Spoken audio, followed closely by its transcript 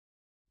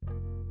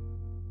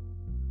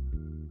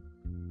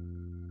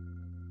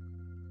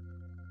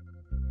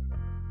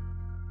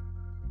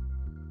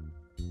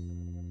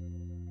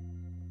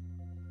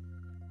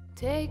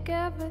Take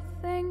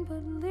everything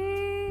but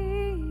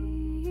leave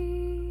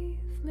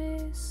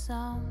me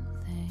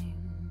something.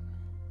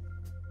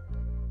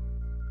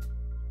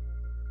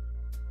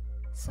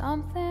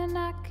 Something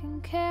I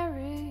can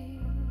carry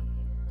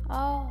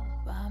all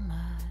by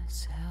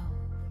myself.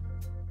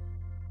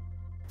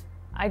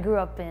 I grew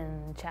up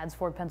in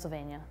Chaddsford,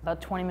 Pennsylvania,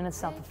 about 20 minutes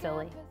south of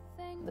Philly.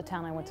 The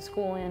town I went to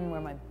school in,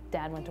 where my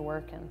dad went to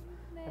work, and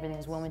everything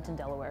is Wilmington,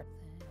 Delaware.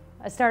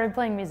 I started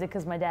playing music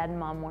because my dad and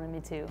mom wanted me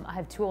to. I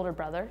have 2 older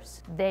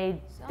brothers.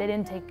 They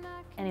didn't take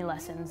any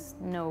lessons,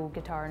 no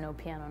guitar, no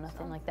piano,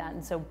 nothing like that.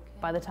 And so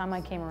by the time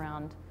I came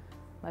around,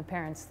 my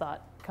parents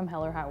thought, come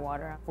hell or high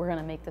water, we're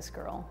gonna make this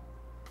girl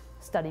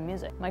study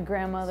music. My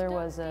grandmother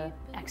was an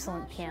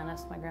excellent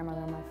pianist, my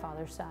grandmother on my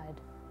father's side.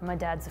 My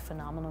dad's a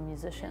phenomenal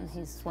musician.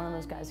 He's one of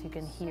those guys who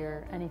can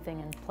hear anything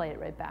and play it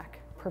right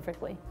back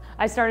perfectly.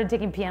 I started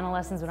taking piano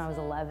lessons when I was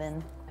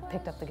 11. I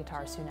picked up the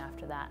guitar soon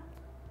after that.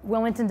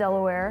 Wilmington,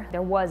 Delaware,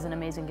 there was an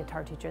amazing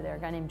guitar teacher there, a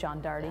guy named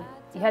John Darty.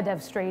 You had to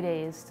have straight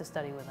A's to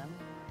study with him,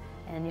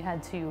 and you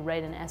had to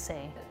write an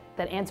essay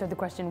that answered the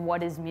question,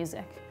 what is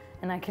music?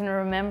 And I can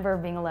remember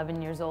being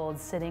 11 years old,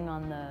 sitting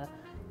on the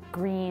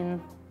green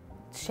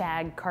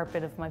shag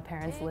carpet of my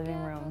parents'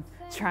 living room,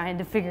 trying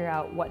to figure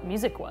out what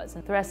music was.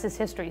 And the rest is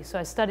history. So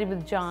I studied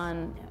with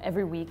John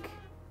every week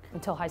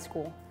until high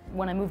school.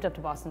 When I moved up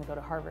to Boston to go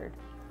to Harvard,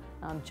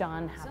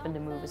 John happened to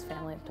move his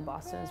family up to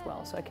Boston as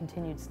well, so I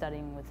continued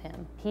studying with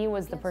him. He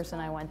was the person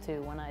I went to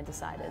when I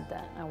decided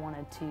that I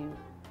wanted to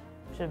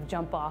sort of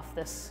jump off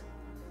this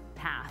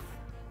path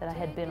that I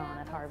had been on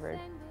at Harvard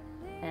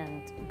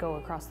and go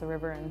across the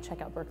river and check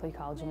out Berklee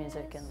College of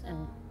Music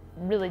and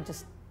really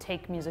just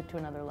take music to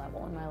another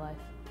level in my life.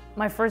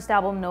 My first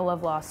album, No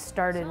Love Lost,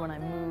 started when I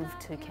moved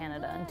to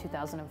Canada in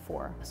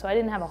 2004. So I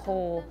didn't have a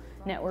whole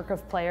network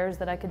of players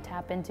that I could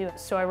tap into.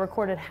 So I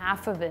recorded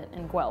half of it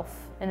in Guelph,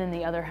 and then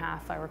the other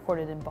half I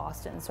recorded in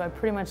Boston. So I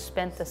pretty much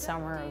spent the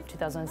summer of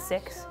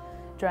 2006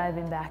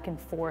 driving back and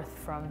forth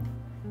from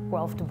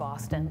Guelph to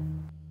Boston.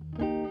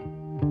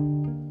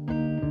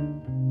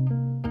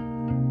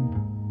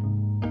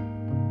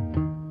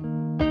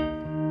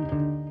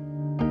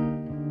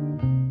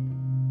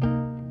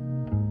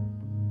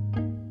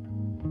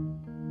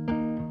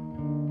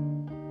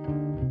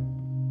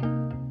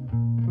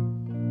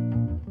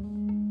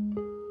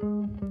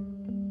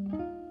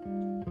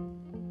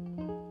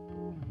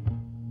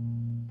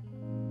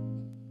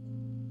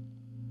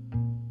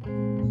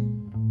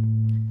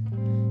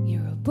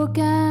 Book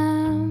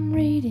I'm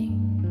reading,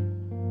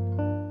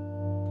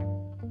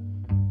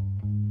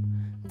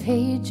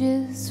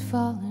 pages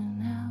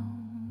falling out,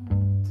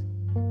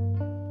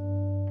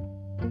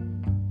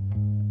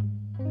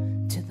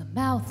 to the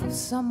mouth of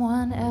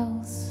someone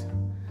else.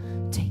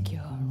 Take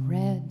your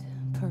red,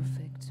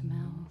 perfect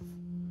mouth.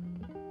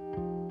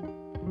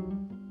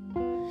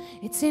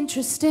 It's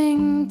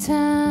interesting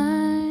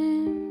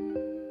time.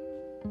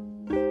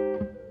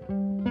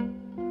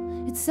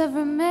 It's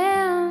every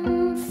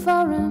man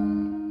for himself.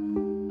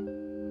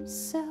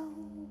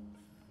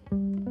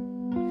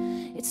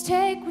 It's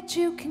take what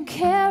you can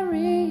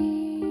carry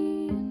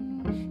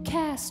and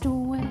cast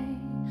away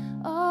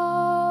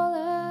all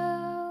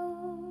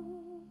else.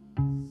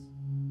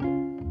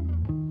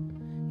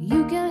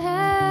 You can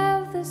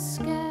have the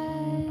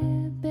sky,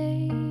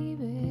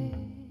 baby.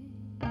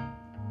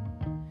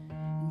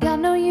 Got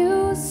no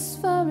use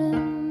for it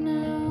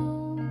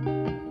now.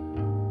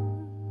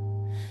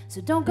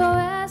 So don't go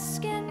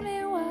asking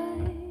me why.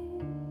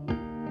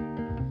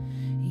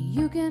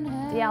 You can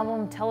have The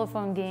album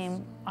Telephone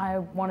Game, I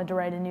wanted to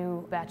write a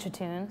new batch of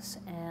tunes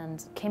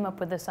and came up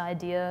with this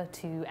idea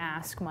to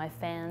ask my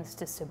fans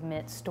to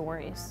submit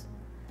stories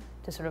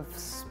to sort of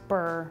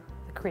spur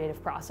the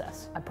creative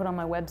process. I put on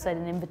my website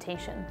an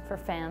invitation for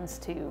fans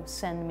to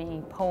send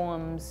me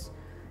poems,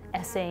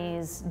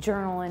 essays,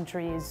 journal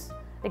entries.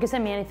 They could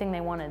send me anything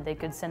they wanted. They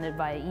could send it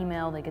via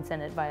email, they could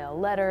send it via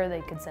letter,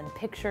 they could send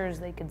pictures,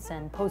 they could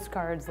send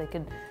postcards, they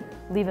could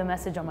leave a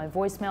message on my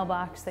voicemail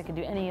box, they could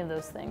do any of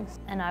those things.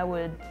 And I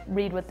would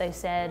read what they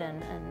said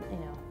and you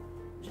know,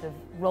 sort of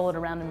roll it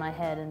around in my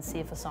head and see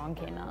if a song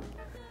came out.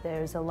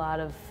 There's a lot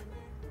of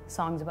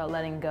songs about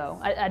letting go.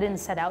 I didn't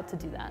set out to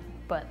do that,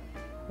 but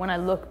when I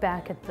look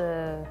back at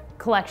the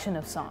collection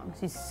of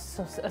songs,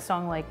 a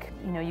song like,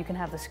 you know, You Can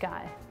Have the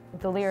Sky.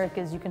 The lyric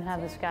is, you can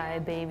have the sky,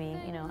 baby,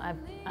 you know, I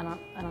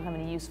don't have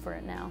any use for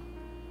it now.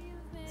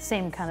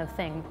 Same kind of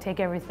thing, take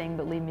everything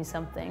but leave me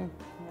something,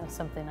 you know,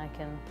 something I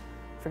can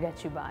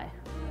forget you by.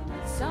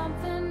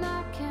 something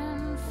I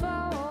can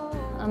fall.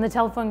 On the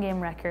Telephone Game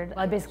record,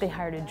 I basically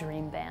hired a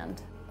dream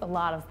band. A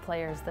lot of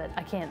players that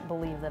I can't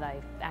believe that I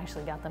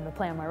actually got them to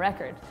play on my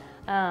record.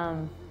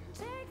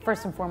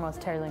 First and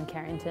foremost, Terry Lynn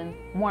Carrington,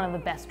 one of the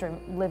best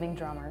living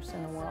drummers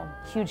in the world.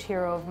 Huge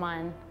hero of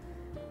mine.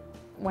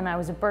 When I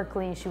was at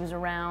Berklee, she was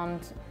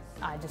around.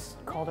 I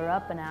just called her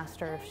up and asked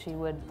her if she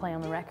would play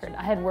on the record.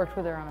 I had worked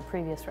with her on a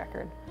previous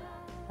record,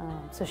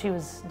 so she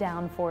was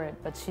down for it,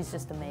 but she's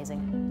just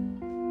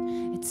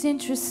amazing. It's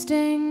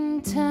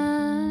interesting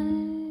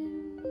time.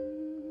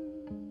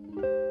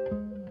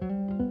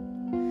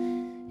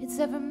 It's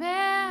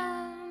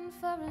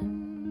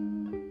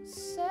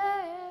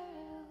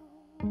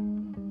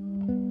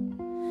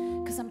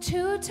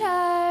too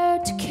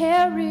tired to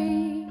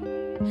carry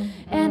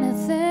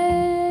anything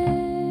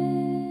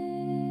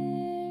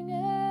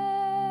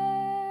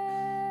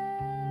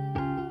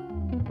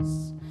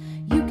else.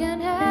 You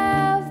can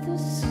have the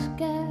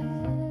sky,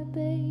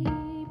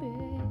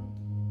 baby,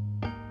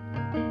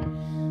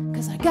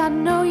 'cause I got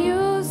no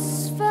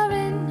use for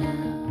it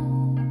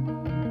now.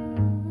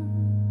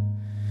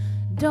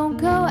 Don't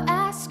go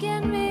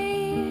asking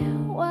me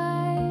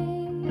why.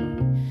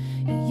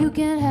 You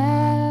can have